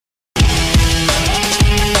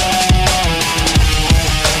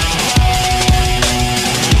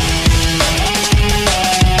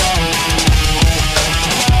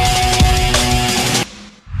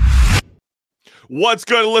What's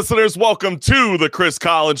good, listeners? Welcome to the Chris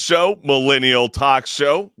Collins Show, Millennial Talk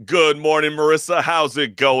Show. Good morning, Marissa. How's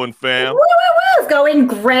it going, fam? It's going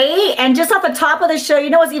great. And just off the top of the show, you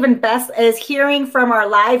know what's even best is hearing from our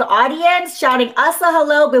live audience, shouting us a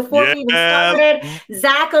hello before we even started.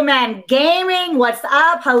 Zackerman Gaming, what's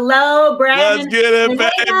up? Hello, Brandon. Let's get it,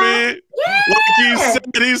 baby. Yeah.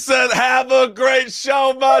 Like he said, have a great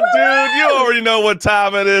show, my dude. You already know what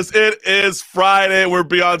time it is. It is Friday. We're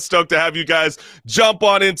beyond stoked to have you guys jump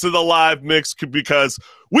on into the live mix because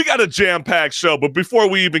we got a jam-packed show. But before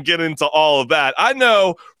we even get into all of that, I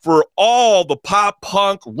know for all the pop,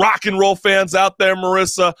 punk, rock and roll fans out there,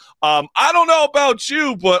 Marissa, I don't know about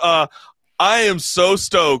you, but I am so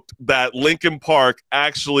stoked that Linkin Park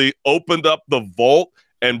actually opened up the vault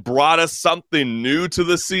and brought us something new to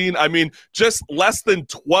the scene. I mean, just less than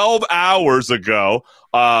 12 hours ago,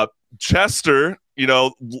 Chester, you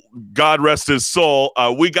know, God rest his soul,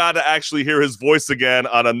 we got to actually hear his voice again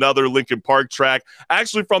on another Linkin Park track,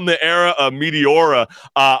 actually from the era of Meteora.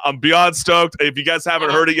 I'm beyond stoked. If you guys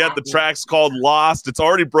haven't heard it yet, the track's called Lost. It's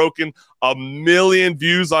already broken 1 million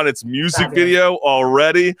views on its music video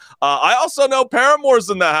already. I also know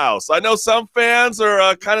Paramore's in the house. I know some fans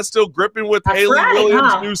are kind of still gripping with Hayley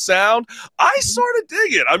Williams' new sound. I sort of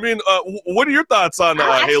dig it. I mean, what are your thoughts on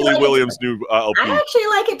Hayley Williams' new LP? I actually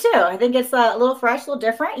like it too. I think it's a little fresh, a little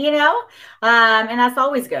different, you know, and that's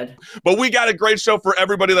always good. But we got a great show for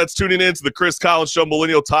everybody that's tuning in to the Chris Collins Show,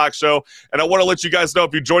 Millennial Talk Show. And I want to let you guys know,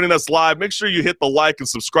 if you're joining us live, make sure you hit the like and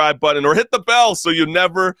subscribe button or hit the bell so you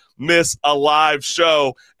never miss a live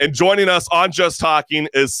show. And joining us on Just Talking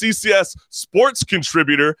is CCS sports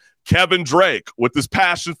contributor Kevin Drake. With his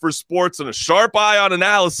passion for sports and a sharp eye on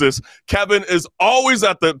analysis, Kevin is always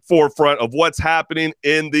at the forefront of what's happening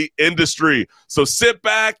in the industry. So sit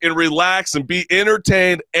back and relax and be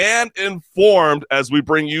entertained and informed as we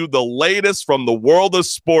bring you the latest from the world of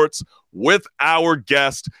sports with our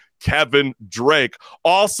guest, Kevin Drake.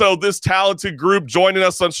 Also, this talented group joining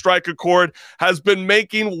us on Strike a Chord has been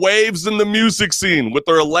making waves in the music scene with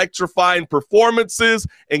their electrifying performances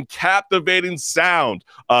and captivating sound,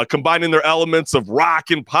 combining their elements of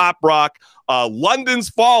rock and pop rock. London's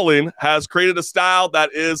Falling has created a style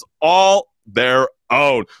that is all their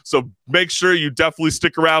own. So make sure you definitely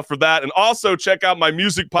stick around for that. And also check out my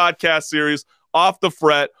music podcast series, Off the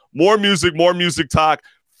Fret, more music talk,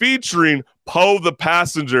 featuring Poe the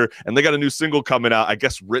Passenger, and they got a new single coming out, I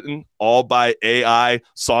guess written all by AI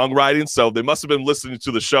songwriting, so they must have been listening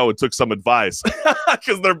to the show and took some advice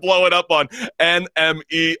because they're blowing up on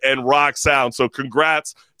NME and rock sound. So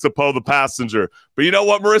congrats to Poe the Passenger. But you know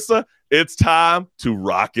what, Marissa? It's time to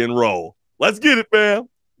rock and roll. Let's get it, fam.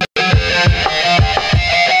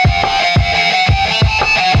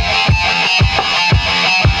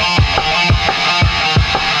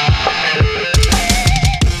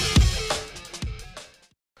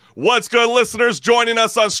 What's good, listeners? Joining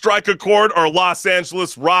us on Strike a Chord are Los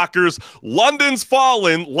Angeles rockers London's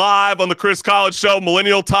Fallen, live on the Chris Collins Show,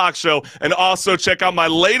 Millennial Talk Show. And also check out my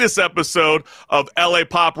latest episode of LA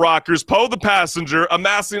pop rockers Poe the Passenger,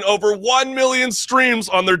 amassing over 1 million streams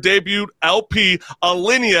on their debut LP,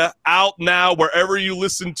 Alinea, out now wherever you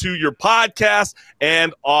listen to your podcast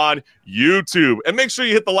and on YouTube. And make sure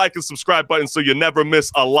you hit the like and subscribe button so you never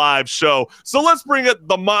miss a live show. So let's bring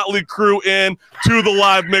the Motley Crew in to the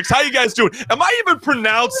live mix. How you guys doing? Am I even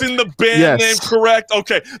pronouncing the band name correct?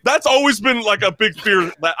 Okay, that's always been like a big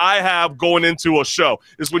fear that I have going into a show,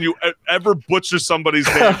 is when you ever butcher somebody's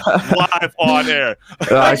name live on air.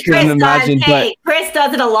 I couldn't imagine. Hey, Chris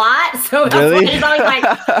does it a lot, so that's why he's always like,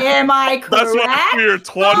 am I correct? That's why I'm here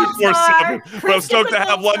 24/7. But I'm stoked to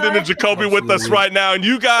have London and Jacoby with us right now. And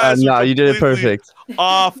you guys, no, you did it perfect.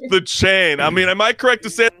 Off the chain. I mean, am I correct to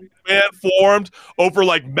say the band formed over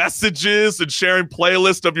like messages and sharing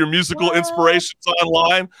playlists of your musical inspirations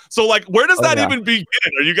online? So like, where does that even begin?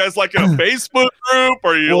 Are you guys like in a Facebook group?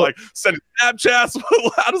 Or are you like sending Snapchats?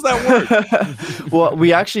 How does that work? Well,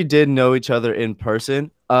 we actually did know each other in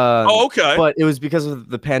person. Okay. But it was because of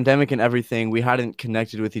the pandemic and everything. We hadn't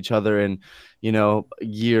connected with each other in, you know, a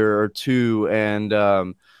year or two.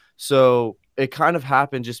 And so it kind of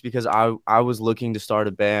happened just because I was looking to start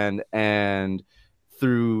a band, and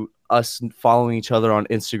through us following each other on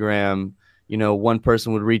Instagram, you know, one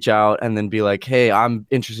person would reach out and then be like, hey, I'm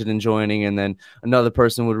interested in joining. And then another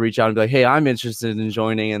person would reach out and be like, hey, I'm interested in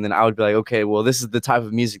joining. And then I would be like, okay, well, this is the type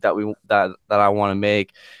of music that that I want to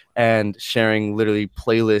make. And sharing literally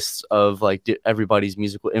playlists of like everybody's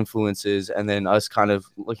musical influences, and then us kind of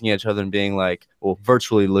looking at each other and being like, well,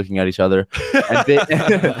 virtually looking at each other and,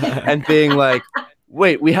 and being like,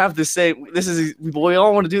 wait, we have the same, we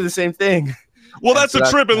all want to do the same thing. Well, that's a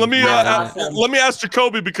trip, and let me Awesome. let me ask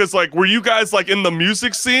Jacoby, because like, were you guys like in the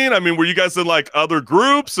music scene? I mean, were you guys in like other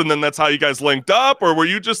groups, and then that's how you guys linked up, or were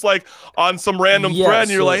you just like on some random thread,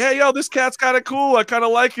 and you're like, hey, yo, this cat's kind of cool. I kind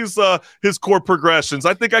of like his chord progressions.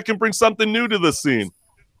 I think I can bring something new to the scene.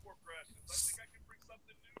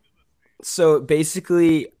 So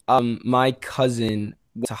basically, my cousin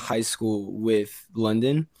went to high school with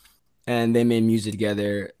London, and they made music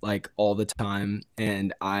together like all the time.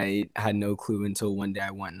 And I had no clue until one day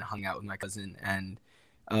I went and hung out with my cousin, and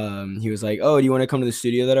he was like, "Oh, do you want to come to the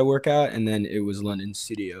studio that I work at?" And then it was London's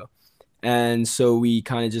studio, and so we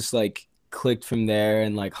kind of just like clicked from there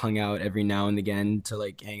and like hung out every now and again to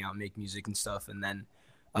like hang out, make music and stuff. And then,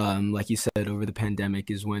 like you said, over the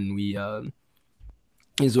pandemic is when we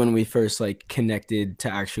first like connected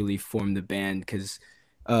to actually form the band, because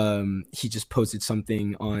he just posted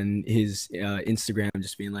something on his Instagram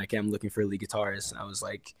just being like, hey, I'm looking for a lead guitarist. And I was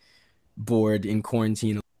like bored in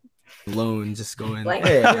quarantine alone, just going, Like,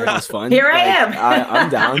 hey, that was fun. Here I Like, am. I'm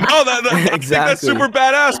down. No, I think that's Exactly. super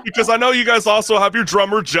badass, because I know you guys also have your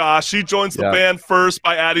drummer Josh. He joins the band first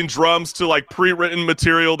by adding drums to like pre-written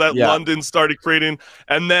material that London started creating,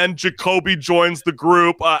 and then Jacoby joins the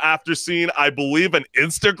group after seeing, I believe, an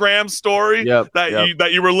Instagram story that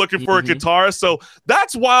you were looking for a guitarist. So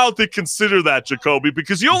that's wild to consider that, Jacoby,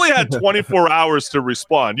 because you only had 24 hours to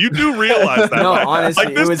respond. You do realize that? No, right? honestly,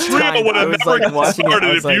 like it was this trio would have I was, never like, watching it, started I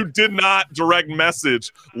if was like- you did not direct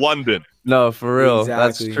message London. No, for real.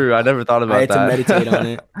 Exactly. That's true. I never thought about I had that. to meditate on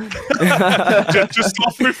it. just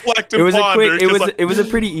self-reflect and It was a ponder. quick. It was a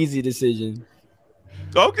pretty easy decision.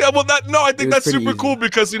 Okay, well, I think that's super cool,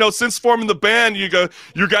 because since forming the band,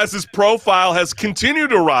 your guys' profile has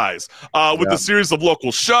continued to rise with the series of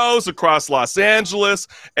local shows across Los Angeles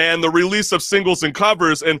and the release of singles and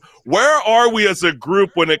covers. And where are we as a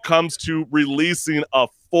group when it comes to releasing a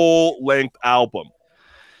full-length album?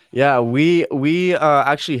 Yeah, we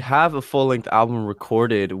actually have a full-length album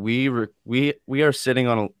recorded. We are sitting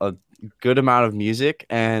on a good amount of music,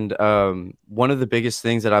 and one of the biggest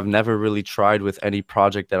things that I've never really tried with any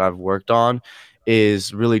project that I've worked on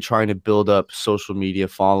is really trying to build up social media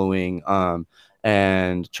following,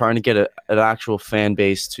 and trying to get an actual fan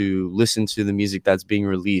base to listen to the music that's being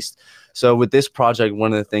released. So with this project,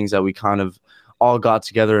 one of the things that we kind of all got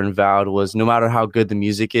together and vowed was, no matter how good the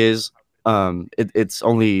music is, it's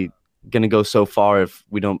only gonna go so far if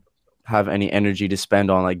we don't have any energy to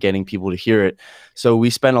spend on like getting people to hear it. So we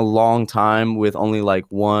spent a long time with only like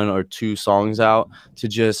 1 or 2 songs out to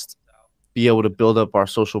just be able to build up our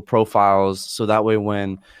social profiles, so that way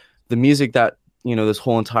when the music that this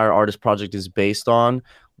whole entire artist project is based on,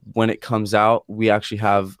 when it comes out, we actually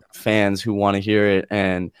have fans who want to hear it,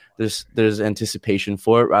 and there's anticipation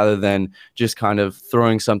for it, rather than just kind of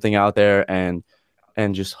throwing something out there and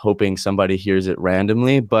just hoping somebody hears it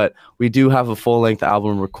randomly. But we do have a full-length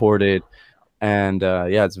album recorded, and I'm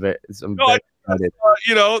very excited. I'm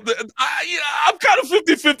kind of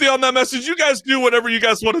 50-50 on that message. You guys do whatever you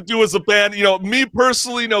guys want to do as a band. Me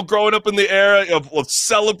personally, growing up in the era of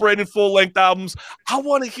celebrating full-length albums, I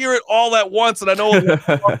want to hear it all at once. And I know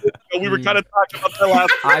we were kind of talking about that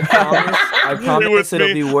last I promise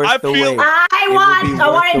it'll be worth the wait. I want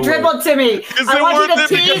it dribbled to me. I want you to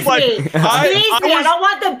tease me. Tease me. I don't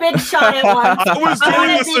want the big shot at once. I was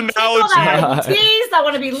doing this analogy. I want to be teased. I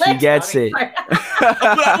want to be licked. She gets it. But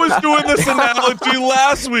I was doing this analogy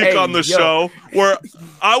last week on the show, where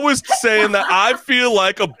I was saying that I feel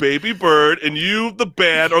like a baby bird, and you, the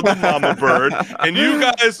band, are the mama bird, and you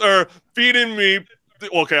guys are feeding me.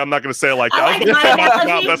 Okay, I'm not going to say it like that.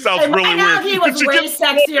 That sounds really weird. My analogy was way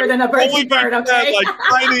sexier than a baby bird, okay? Like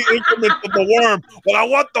tiny increments of the worm, but I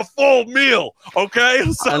want the full meal, okay?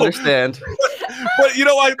 So, I understand. But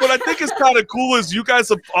what I think is kind of cool is you guys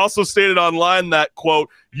have also stated online that, quote,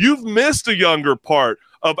 you've missed a younger part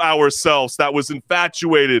of ourselves that was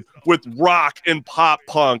infatuated with rock and pop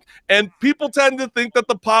punk. And people tend to think that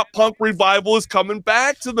the pop punk revival is coming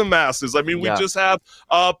back to the masses. I mean, we just have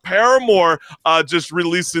Paramore just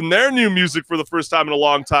releasing their new music for the first time in a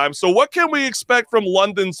long time. So what can we expect from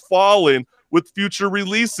London's Fallen with future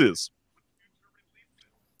releases?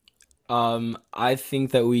 I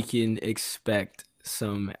think that we can expect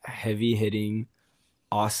some heavy hitting,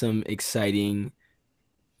 awesome, exciting,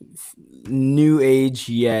 new age,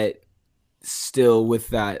 yet still with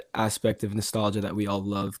that aspect of nostalgia that we all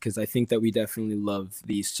love, because I think that we definitely love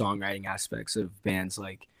the songwriting aspects of bands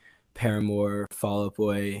like Paramore, Fall Out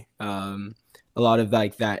Boy, a lot of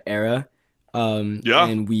like that era.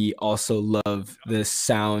 And we also love the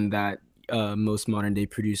sound that most modern day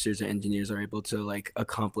producers and engineers are able to like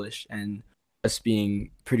accomplish, and us being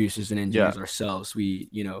producers and engineers ourselves, we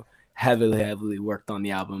heavily worked on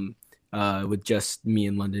the album with just me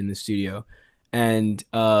and London in the studio. And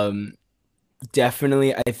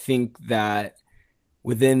definitely, I think that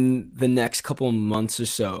within the next couple of months or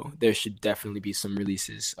so, there should definitely be some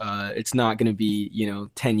releases. It's not going to be,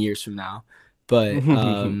 10 years from now, but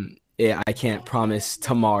I can't promise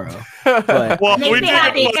tomorrow. But it makes me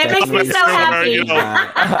happy. It makes me so happy.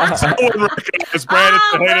 Someone recognized Brandon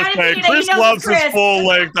saying Chris loves his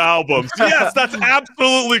full-length albums. Yes, that's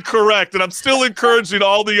absolutely correct. And I'm still encouraging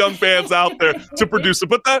all the young bands out there to produce it.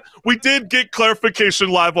 But we did get clarification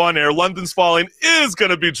live on air. London's Falling is going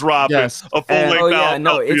to be dropping a full-length album.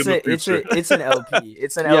 No, it's an LP.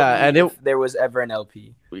 It's an LP. And if there was ever an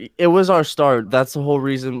LP. It was our start. That's the whole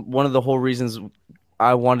reason. One of the whole reasons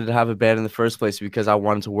I wanted to have a band in the first place, because I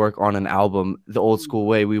wanted to work on an album the old school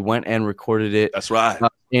way. We went and recorded it. That's right.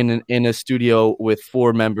 In a studio with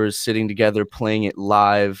 4 members sitting together, playing it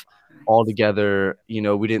live all together.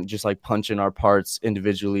 We didn't just like punch in our parts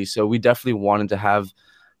individually. So we definitely wanted to have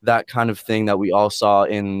that kind of thing that we all saw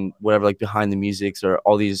in whatever, like Behind the Musics or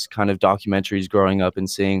all these kind of documentaries growing up and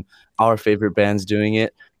seeing our favorite bands doing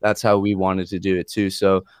it. That's how we wanted to do it too.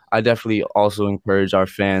 So I definitely also encourage our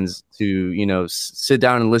fans to, sit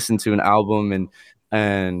down and listen to an album.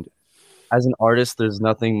 And as an artist, there's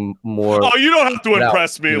nothing more. Oh, you don't have to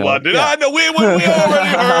impress me, London. Yeah. I know we already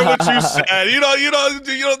heard what you said.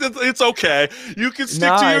 It's okay. You can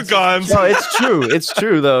stick to your guns. No, it's true. It's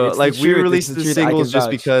true though. Like we released the singles just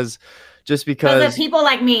because of people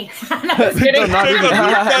like me. I think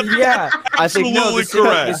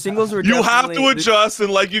correct. The singles were you have to adjust,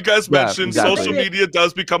 and like you guys mentioned, social media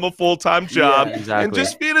does become a full-time job, and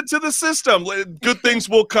just feed it to the system. Good things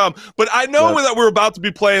will come. But I know that we're about to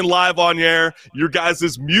be playing live on air your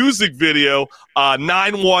guys' music video,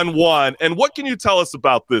 911. And what can you tell us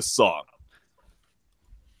about this song?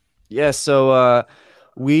 Yeah, so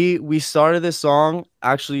we started this song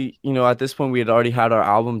actually, at this point we had already had our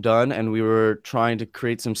album done, and we were trying to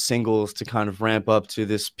create some singles to kind of ramp up to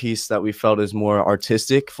this piece that we felt is more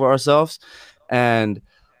artistic for ourselves. And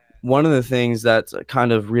one of the things that's a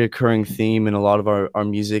kind of reoccurring theme in a lot of our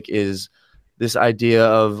music is this idea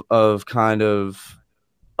of kind of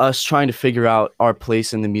us trying to figure out our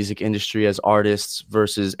place in the music industry as artists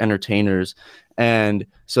versus entertainers. And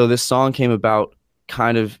so this song came about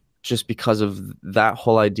kind of just because of that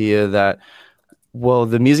whole idea that, well,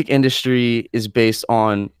 the music industry is based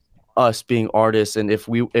on us being artists, and if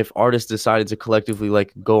artists decided to collectively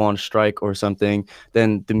like go on strike or something,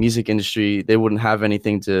 then the music industry, they wouldn't have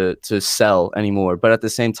anything to sell anymore. But at the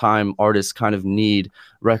same time, artists kind of need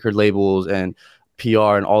record labels and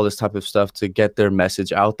PR and all this type of stuff to get their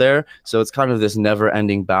message out there. So it's kind of this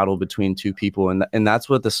never-ending battle between two people, and that's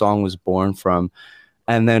what the song was born from.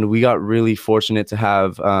 And then we got really fortunate to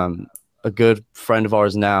have a good friend of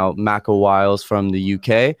ours now, Mako Wiles from the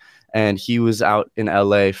UK, and he was out in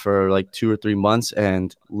LA for like 2 or 3 months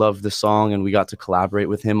and loved the song, and we got to collaborate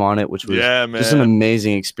with him on it, which was just an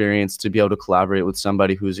amazing experience to be able to collaborate with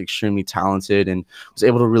somebody who's extremely talented and was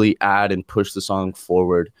able to really add and push the song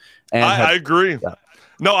forward. And I agree. Yeah.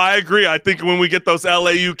 No, I agree. I think when we get those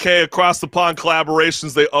LA, UK, across the pond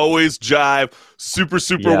collaborations, they always jive super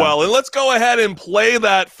well. And let's go ahead and play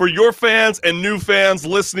that for your fans and new fans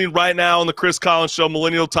listening right now on the Chris Collins Show,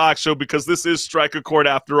 Millennial Talk Show, because this is Strike a Chord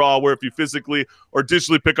after all, where if you physically or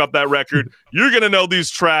digitally pick up that record, you're going to know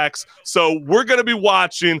these tracks. So we're going to be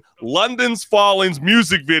watching London's Falling's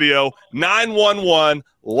music video, 911,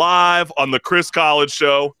 live on the Chris Collins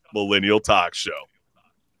Show, Millennial Talk Show.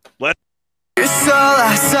 It's so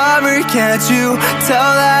last summer, can't you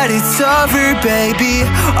tell that it's over, baby?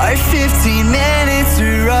 Our 15 minutes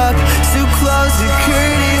are up, so close the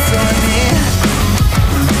curtains on me.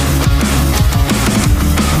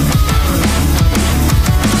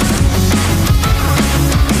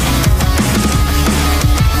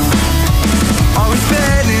 Always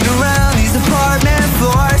bending around these apartment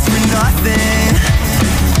floors for nothing.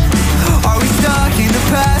 Are we stuck in the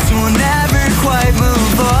past and we'll never quite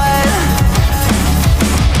move on?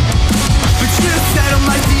 I'm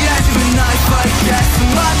like the edge of a knife, I guess.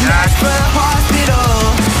 I'm up next for the hospital.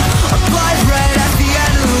 A blood red at the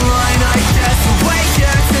end of the line, I guess.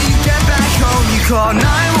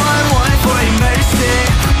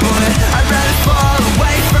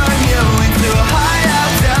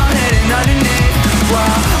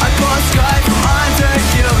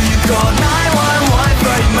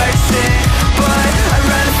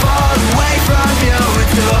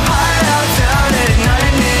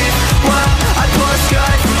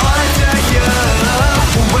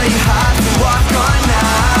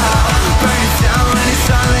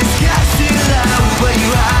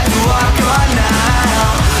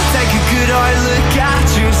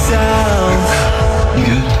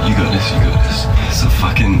 this, you got this. It's a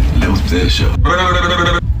fucking little theatre show.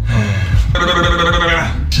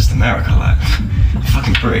 Just America, like. You're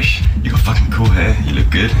fucking British. You got fucking cool hair. You look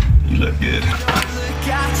good. You look good. Look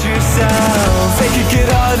at yourself. Take a good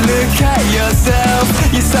hard look at yourself.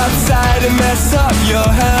 You stop side and mess up your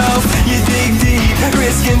health. You dig deep,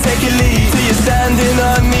 risk and take a leap till you're standing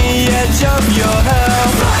on the edge of your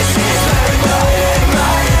health.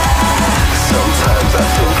 Sometimes I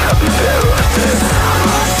think I'll be better off dead.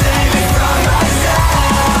 I'll save it from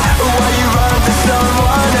myself. While you run to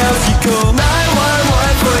someone else, you call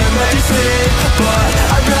 911 for emergency. But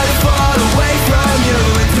I'd rather fall away from you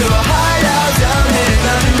into a hideout down here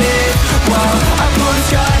underneath. While I pull the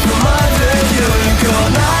sky from under you, you call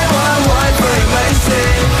 911 for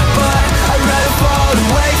emergency. But I'd rather fall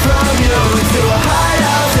away from you into a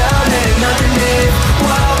hideout down here underneath.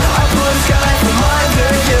 While I pull the sky from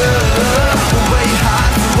under you. Where you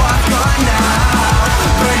have to walk on now.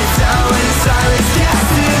 Burn it down when the silence gets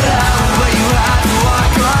too loud. Where you have to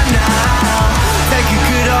walk on now. Take a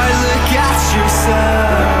good hard look at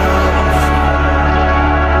yourself.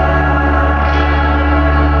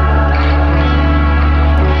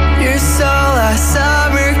 You're so last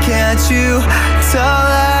summer, can't you tell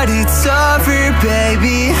that it's over,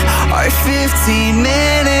 baby? Our 15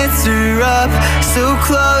 minutes are up, so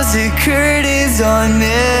close the curtains on me.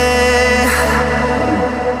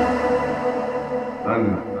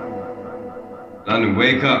 London,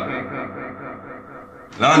 wake up.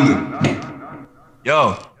 London.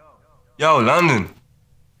 Yo, London.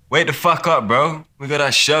 Wake the fuck up, bro. We got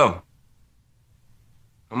that show.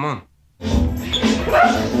 Come on.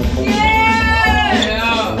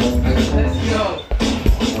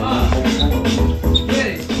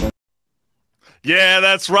 Yeah,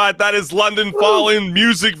 that's right. That is London Falling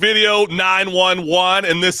music video 911.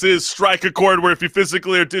 And this is Strike a Chord, where if you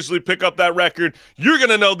physically or digitally pick up that record, you're going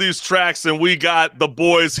to know these tracks. And we got the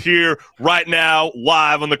boys here right now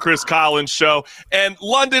live on the Chris Collins Show. And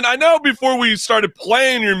London, I know before we started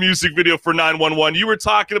playing your music video for 911, you were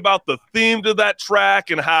talking about the theme to that track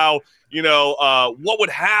and how, you know, what would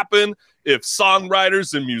happen if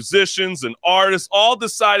songwriters and musicians and artists all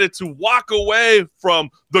decided to walk away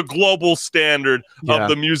from the global standard of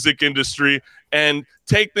the music industry and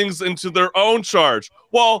take things into their own charge.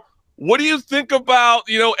 Well, what do you think about,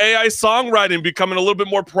 you know, AI songwriting becoming a little bit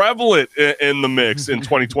more prevalent in the mix in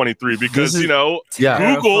 2023? Because, you know,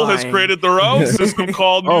 Google has created their own system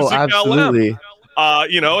called Music LM.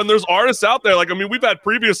 You know, and there's artists out there. Like, I mean, we've had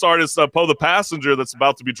previous artists, Poe the Passenger, that's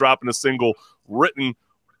about to be dropping a single written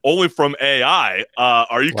only from AI.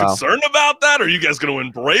 Are you concerned about that? Are you guys going to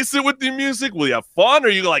embrace it with the music? Will you have fun? Or are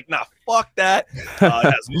you like, nah, fuck that? It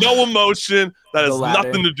has no emotion. That has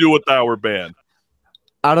nothing to do with our band.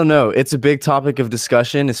 I don't know. It's a big topic of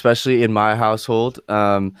discussion, especially in my household.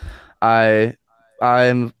 I'm in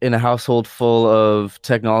a household full of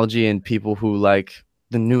technology and people who like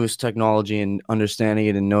the newest technology and understanding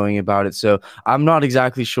it and knowing about it. So I'm not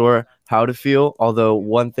exactly sure how to feel. Although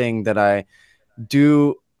one thing that I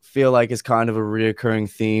do feel like is kind of a reoccurring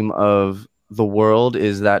theme of the world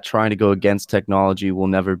is that trying to go against technology will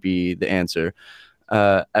never be the answer.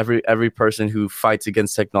 Every person who fights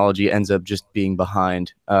against technology ends up just being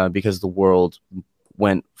behind because the world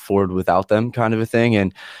went forward without them, kind of a thing.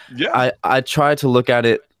 And I try to look at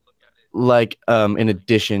it like in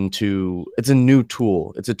addition to, it's a new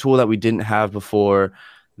tool. It's a tool that we didn't have before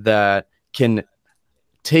that can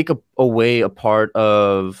take away a part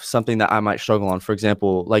of something that I might struggle on. For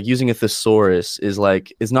example, like using a thesaurus is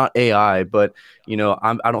not AI, but you know,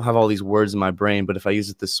 I don't have all these words in my brain, but if I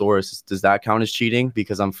use a thesaurus, does that count as cheating?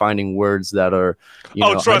 Because I'm finding words that are, you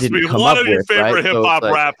know, trust me, a lot of your favorite hip-hop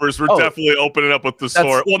rappers were definitely opening up with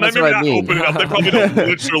thesaurus. Well, maybe not opening up. They probably don't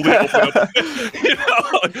literally open up, you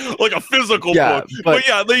know, like a physical book. But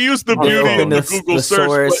yeah, they use the beauty of the Google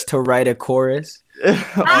search to write a chorus.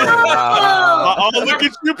 Oh, look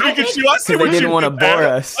at you, Pikachu. I see what you did. They didn't want to bore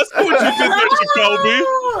us. I see what you did there, Jacoby.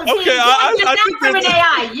 Okay, I think from an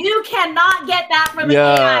AI. You cannot get that from an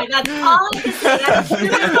AI. That's all I can say.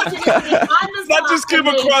 That just came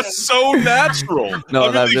across so natural. No, I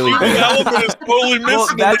mean, that the really human element is totally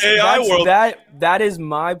missing in the AI world. That is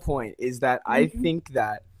my point, is that I think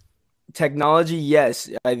that technology,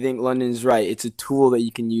 yes, I think London's right. It's a tool that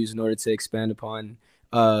you can use in order to expand upon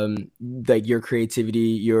like your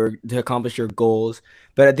creativity, to accomplish your goals.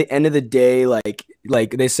 But at the end of the day, like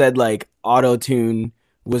they said, like auto-tune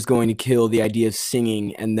was going to kill the idea of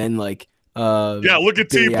singing, and then like look at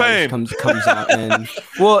T-Pain comes out, and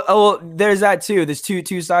well there's that too. There's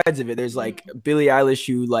two sides of it. There's like Billie Eilish,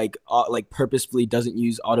 who like purposefully doesn't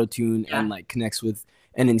use auto-tune and like connects with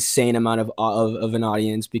an insane amount of an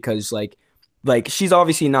audience, because like she's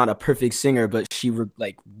obviously not a perfect singer, but she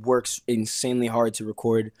works insanely hard to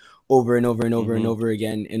record over and over and over and over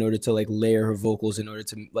again in order to like layer her vocals, in order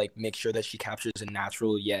to like make sure that she captures a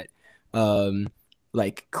natural yet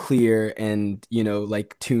like clear and, you know,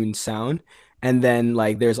 like tuned sound. And then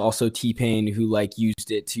like there's also T-Pain, who like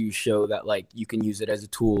used it to show that like you can use it as a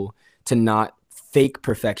tool to not fake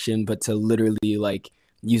perfection, but to literally like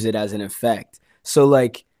use it as an effect. So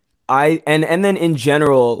like and then in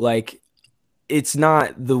general, like it's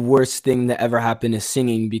not the worst thing that ever happened to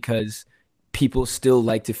singing, because people still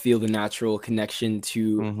like to feel the natural connection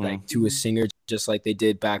to like to a singer, just like they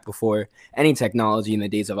did back before any technology in the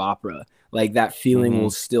days of opera. Like that feeling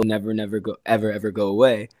will still never ever go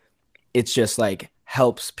away. It's just like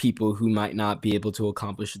helps people who might not be able to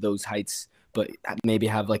accomplish those heights, but maybe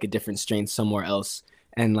have like a different strength somewhere else,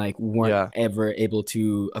 and like weren't ever able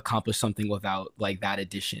to accomplish something without like that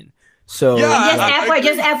addition. So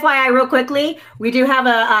just FYI real quickly, we do have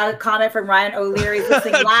a comment from Ryan O'Leary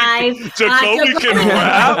listening live. Jacoby can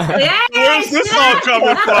rap? Yes. Where's this all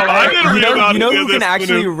coming from? I didn't read about you know who can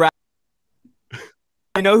actually rap?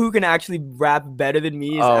 You know who can actually rap better than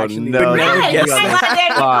me? Is Okay,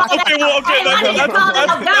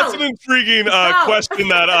 that's an intriguing question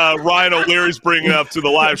that Ryan O'Leary's bringing up to the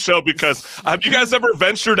live show, because have you guys ever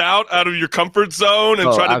ventured out of your comfort zone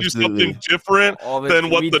and tried to do something different than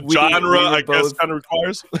what the genre, I guess, kind of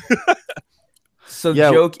requires? So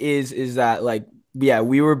the joke is that like,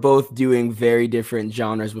 we were both doing very different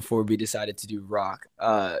genres before we decided to do rock.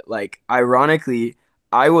 Like ironically,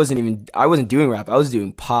 I wasn't doing rap. I was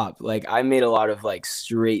doing pop. Like I made a lot of like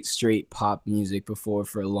straight pop music before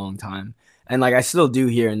for a long time. And like I still do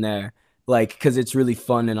here and there, like cuz it's really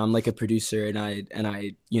fun, and I'm like a producer, and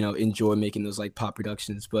I you know enjoy making those like pop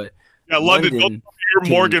productions. But London, you're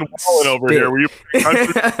Morgan Wallen over here. Were you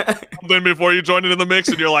something before you joined into the mix,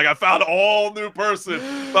 and you're like, I found a whole new person,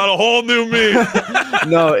 found a whole new me?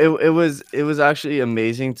 No, it was actually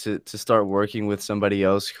amazing to start working with somebody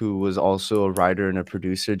else who was also a writer and a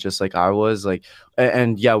producer, just like I was. Like,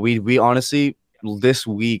 and yeah, we honestly this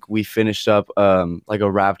week we finished up like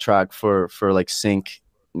a rap track for like Sync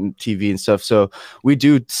TV and stuff. So we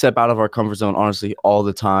do step out of our comfort zone honestly all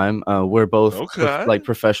the time. We're both like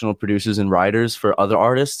professional producers and writers for other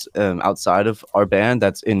artists outside of our band.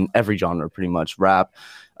 That's in every genre pretty much: rap,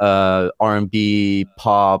 R&B,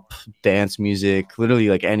 pop, dance music, literally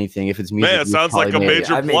like anything. If it's music, man, it sounds like a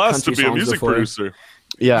major plus to be a music producer.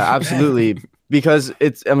 Yeah, absolutely. Because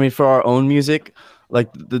it's, I mean, for our own music,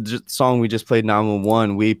 like the song we just played,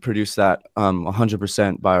 911, we produced that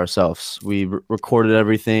 100% by ourselves. We recorded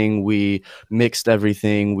everything, we mixed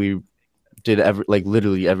everything, we did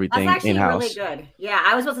literally everything that's actually in-house. Really good. Yeah,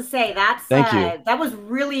 I was supposed to say that's that was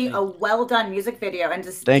really a well done music video, and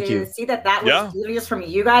to see that was literally just from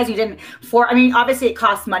you guys. You didn't I mean, obviously it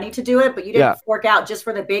costs money to do it, but you didn't fork out just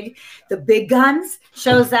for the big guns.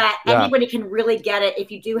 Shows that anybody can really get it if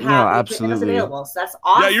you do have the equipment available. So that's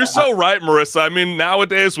awesome. Yeah, you're so right, Marissa. I mean,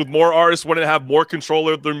 nowadays with more artists wanting to have more control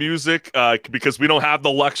of their music, because we don't have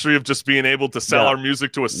the luxury of just being able to sell our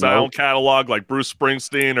music to a sound catalog like Bruce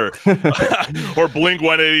Springsteen or or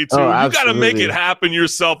Blink-182. You got to make it happen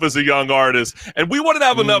yourself as a young artist. And we wanted to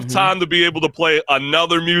have enough time to be able to play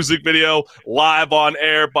another music video live on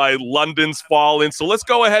air by London's Fallen. So let's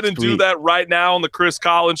go ahead and do that right now on the Chris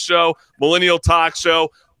Collins Show, Millennial Talk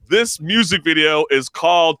Show. This music video is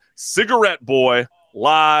called Cigarette Boy,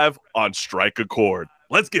 live on Strike a Chord.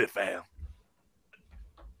 Let's get it, fam.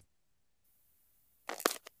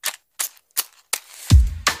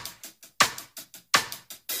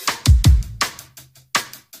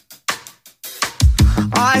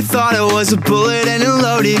 I thought it was a bullet and a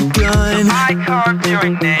loaded gun. I carved your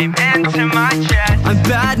name into my chest. I'm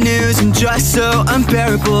bad news and just so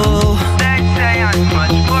unbearable. They say I'm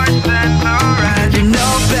much worse than the rest. You're no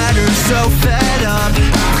better, so fed up.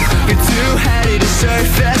 You're too heady to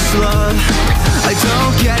surface love. I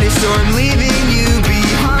don't get it, so I'm leaving you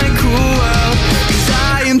behind, cool. 'Cause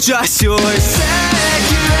I am just your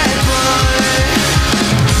cigarette boy.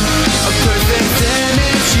 A perfect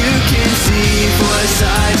image you can see. Was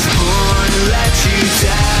I born to let you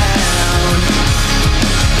down?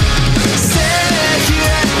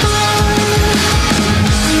 Cigarette boy,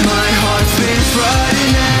 my heart's been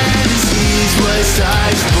frightened and diseased. Was I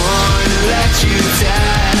born to let you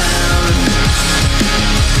down?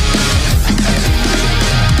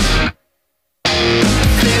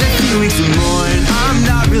 Been a few weeks or more, and I'm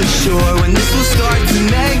not really sure when this will start to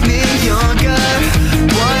make me younger.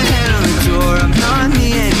 One hand on the door, I'm not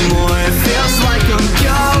me anymore. It feels like I'm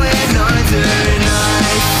going on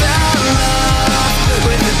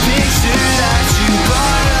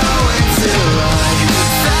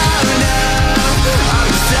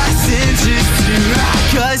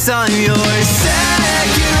I'm your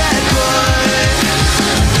cigarette boy,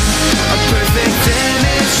 a perfect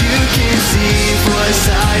image you can see. Was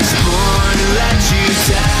I born to let you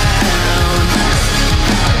down?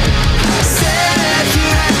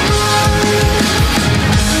 Cigarette boy,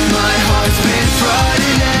 my heart's been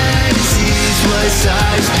frightened and diseased. Was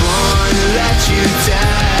I born to let you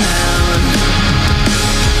down?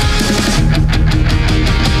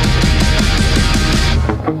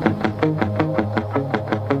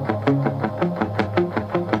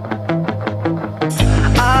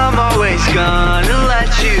 I'm always gonna let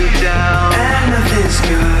you down, and nothing's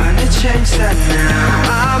gonna change that now.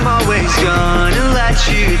 I'm always gonna let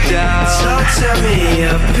you down, so tear me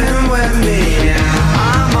up and wear me out.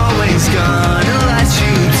 I'm always gonna let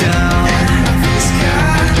you down, and nothing's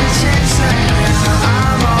gonna change that now.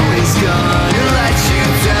 I'm always gonna let you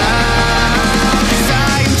down, 'cause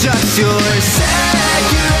I'm just your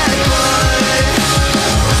cigarette boy,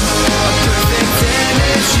 a perfect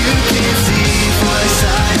image you can see. Was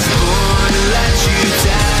I born to let you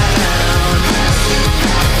down?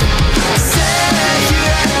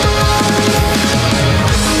 Cigarette boy,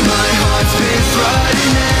 my heart's been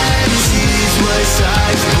frightened and diseased. Was I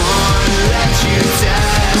born to let you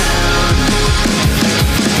down?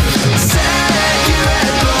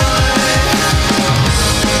 Cigarette boy,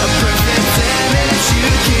 a perfect image you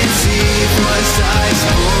can see. Was I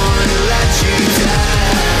born to let you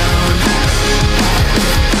down?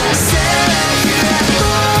 Cigarette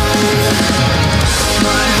boy,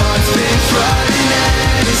 my heart's been frightened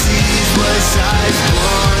and diseased. Was I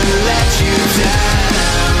born to let you down?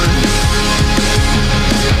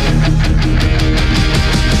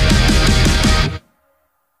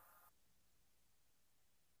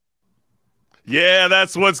 Yeah,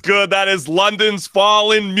 that's what's good. That is London's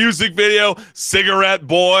Fallen music video, Cigarette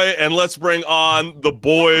Boy. And let's bring on the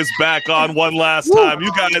boys back on one last time.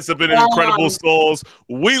 You guys have been incredible souls.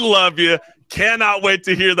 We love you. Cannot wait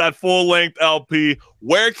to hear that full-length LP.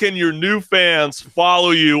 Where can your new fans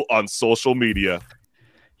follow you on social media?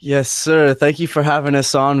 Yes, sir. Thank you for having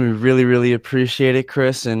us on. We really, really appreciate it,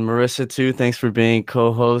 Chris and Marissa too. Thanks for being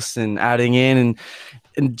co-hosts and adding in, and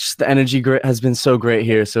just the energy has been so great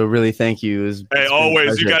here. So really, thank you. Hey,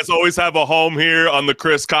 always. You guys always have a home here on the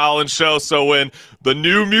Chris Collins Show. So when the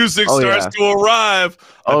new music starts to arrive,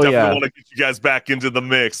 I definitely want to get you guys back into the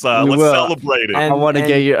mix. Let's celebrate it. I want to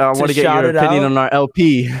get your opinion on our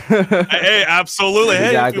LP. Hey, absolutely.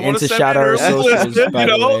 Hey, if you want to send it socials, you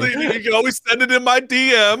can always send it in my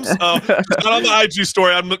DMs. Just not on the IG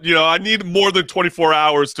story. I need more than 24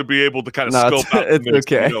 hours to be able to kind of scope out. It's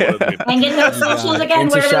okay. You know what I mean? And get those socials again. And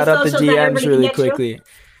to shout out the DMs really quickly.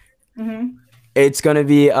 Mm-hmm. It's gonna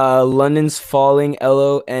be London's Falling,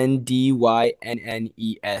 LONDYNNES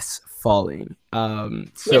Falling. So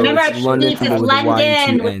remember, it's London with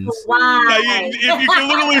London with the Y. Yeah, if you can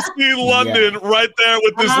literally see London right there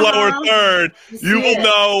with this lower third, you will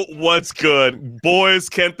know what's good. Boys,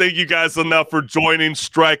 can't thank you guys enough for joining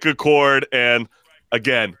Strike a Chord, and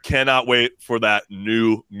again, cannot wait for that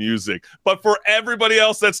new music. But for everybody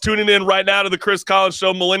else that's tuning in right now to the Chris Collins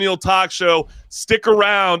Show, Millennial Talk Show, stick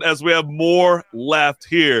around as we have more left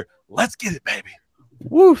here. Let's get it, baby.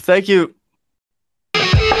 Woo, thank you.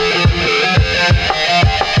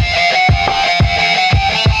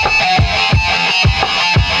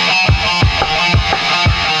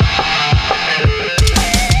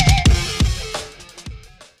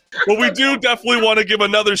 Well, we do definitely want to give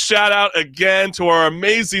another shout out again to our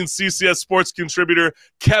amazing CCS sports contributor,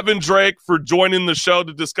 Kevin Drake, for joining the show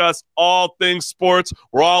to discuss all things sports.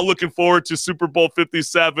 We're all looking forward to Super Bowl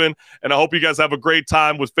 57, and I hope you guys have a great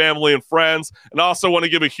time with family and friends. And I also want to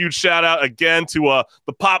give a huge shout out again to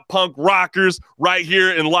the pop punk rockers right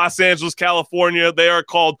here in Los Angeles, California. They are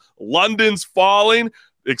called London's Falling.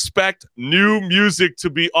 Expect new music to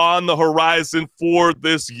be on the horizon for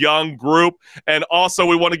this young group. And also,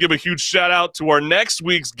 we want to give a huge shout out to our next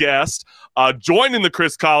week's guest joining the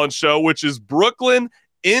Chris Collins Show, which is Brooklyn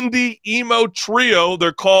indie emo trio.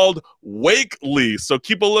 They're called Wakely. So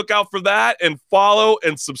keep a lookout for that, and follow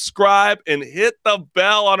and subscribe and hit the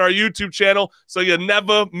bell on our YouTube channel so you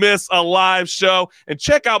never miss a live show. And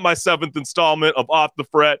check out my 7th installment of Off the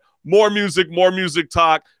Fret. More music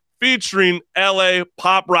talk, featuring LA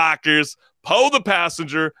pop rockers, Poe the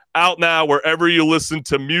Passenger, out now wherever you listen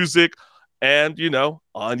to music and,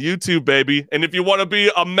 on YouTube, baby. And if you want to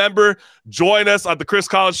be a member, join us at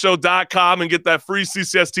thechriscollinsshow.com and get that free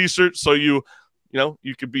CCS t-shirt so you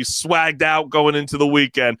could be swagged out going into the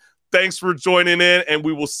weekend. Thanks for joining in, and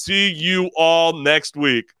we will see you all next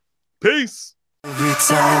week. Peace. Every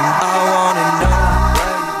time I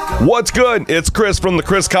wanna know What's good? It's Chris from the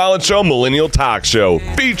Chris Collins Show Millennial Talk Show,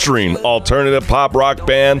 featuring alternative pop rock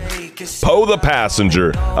band Poe the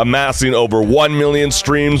Passenger, amassing over 1 million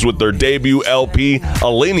streams with their debut LP,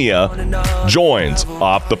 Alinea, joins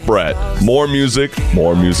Off the Fret. More music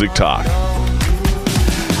talk.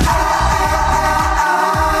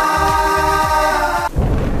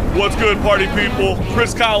 What's good, party people?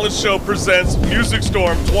 Chris Collins Show presents Music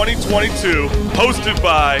Storm 2022, hosted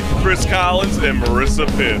by Chris Collins and Marissa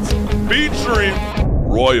Pitts, featuring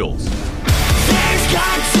Royals,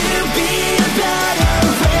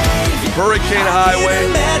 Hurricane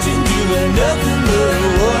Highway,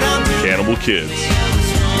 Cannibal Kids,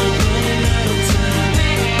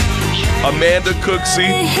 Amanda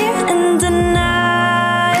Cooksey,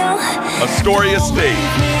 Astoria State,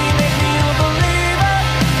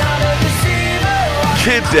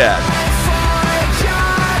 Kid Dad,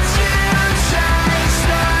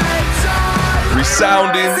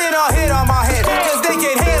 Resounding,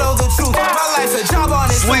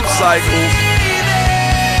 Sleep Cycles,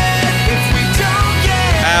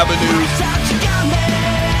 Avenues,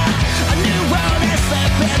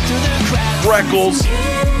 Freckles,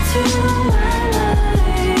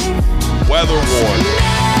 Weather Worn,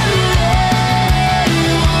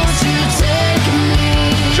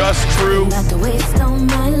 Just True,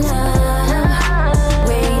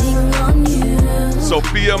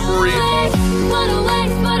 Sophia Marie,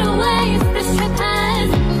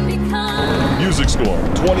 Music Storm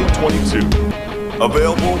 2022,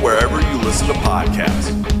 available wherever you listen to podcasts.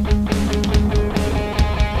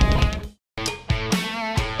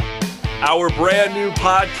 Our brand new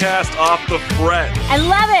podcast, Off the Fret. I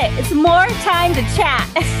love it. It's more time to chat.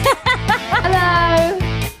 Hello.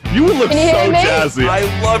 You would look so me? jazzy. I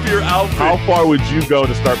love your outfit. How far would you go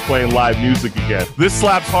to start playing live music again? This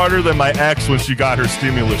slaps harder than my ex when she got her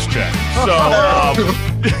stimulus check. So,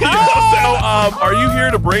 are you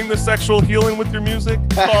here to bring the sexual healing with your music?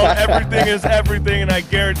 Everything is everything, and I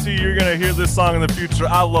guarantee you're going to hear this song in the future.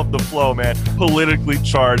 I love the flow, man. Politically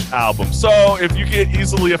charged album. So, if you get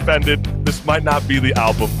easily offended, this might not be the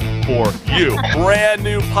album for you. Brand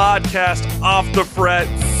new podcast, Off the Fret.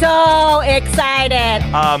 So excited.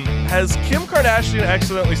 Has Kim Kardashian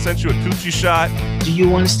accidentally sent you a coochie shot? Do you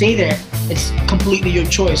want to stay there? It's completely your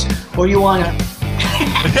choice. Or you want to...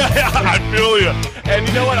 I feel you. And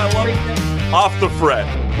you know what? I love it. Off the Fret.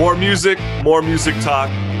 More music talk.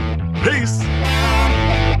 Peace.